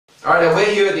Alright, now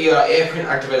we're here at the AirPrint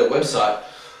Activator website.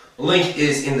 Link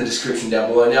is in the description down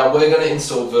below. Now we're going to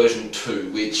install version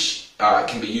 2, which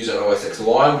can be used on OS X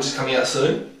Line, which is coming out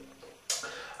soon.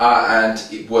 And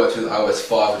it works with OS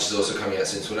 5, which is also coming out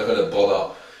soon, so we're not going to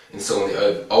bother installing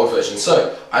the old version.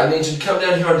 So I need you to come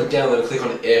down here under download and click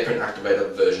on AirPrint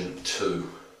Activator version 2.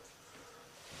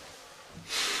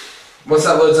 Once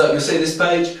that loads up, you'll see this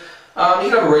page. You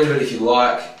can have a read of it if you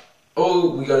like.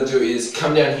 All we got to do is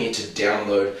come down here to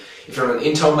download. If you're on an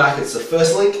Intel Mac, it's the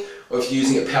first link, or if you're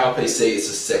using a PowerPC, it's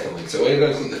the second link. So we're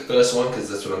going to click the first one because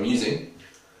that's what I'm using.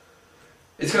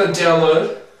 It's going to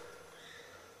download,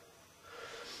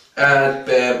 and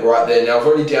bam, right there. Now I've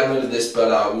already downloaded this,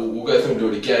 but we'll go through and do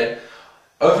it again.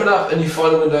 Open up a new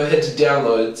file window, head to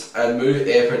Downloads, and move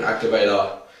AirPrint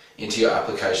Activator into your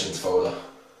Applications folder.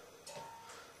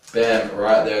 Bam,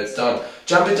 right there, it's done.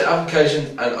 Jump into Applications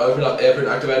and open up AirPrint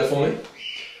Activator for me.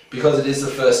 Because it is the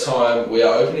first time we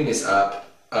are opening this app,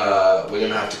 we're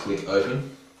going to have to click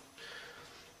Open.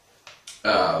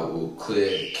 We'll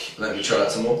click, let me try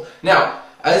that some more. Now,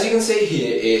 as you can see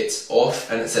here, it's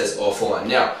off and it says offline.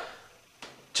 Now,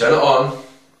 turn it on,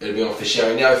 it'll be on for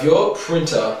sharing. Now, if your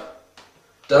printer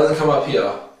doesn't come up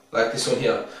here, like this one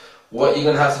here, what you're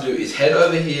going to have to do is head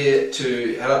over here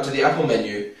head up to the Apple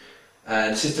menu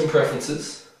and System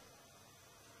Preferences,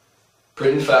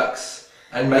 Print and Fax,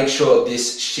 and make sure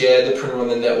this Share the Printer on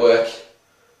the Network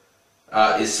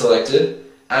is selected,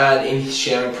 and in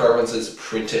Sharing Preferences,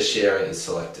 Printer Sharing is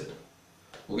selected.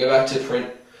 We'll go back to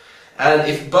Print, and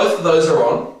if both of those are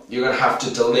on, you're going to have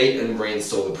to delete and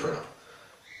reinstall the printer.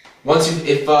 Once if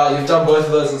you've done both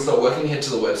of those and it's not working, head to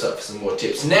the website for some more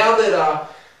tips. Now that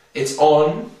it's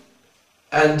on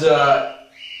and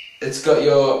it's got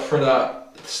your printer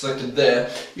selected there,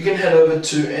 you can head over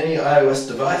to any iOS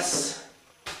device,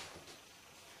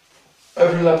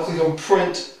 open it up, click on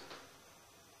Print,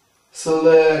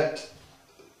 select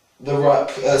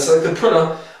select the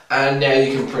printer, and now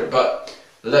you can print. But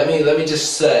let me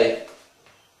just say,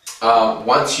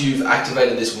 once you've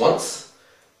activated this once,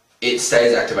 it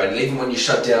stays activated. Even when you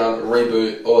shut down,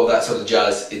 reboot, all of that sort of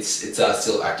jazz, it's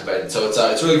still activated. So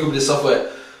it's really good with this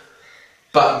software.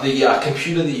 But the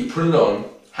computer that you put it on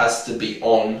has to be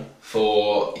on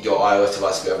for your iOS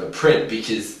device to be able to print,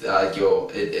 because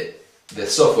the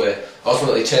software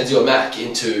ultimately turns your Mac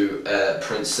into a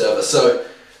print server. So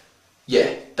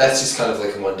yeah, that's just kind of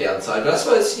like one downside, but I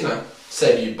suppose, you know,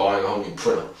 save you buying a whole new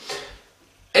printer.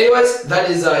 Anyways, that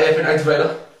is AirPrint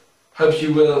Activator. Hope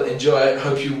you will enjoy it.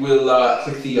 Hope you will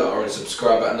click the orange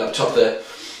subscribe button up top there.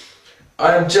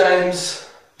 I am James.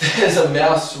 There's a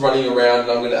mouse running around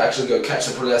and I'm going to actually go catch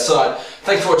and put it outside.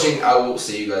 Thanks for watching. I will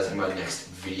see you guys in my next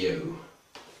video.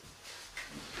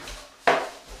 I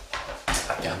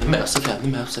found the mouse, I found the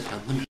mouse, I found the mouse.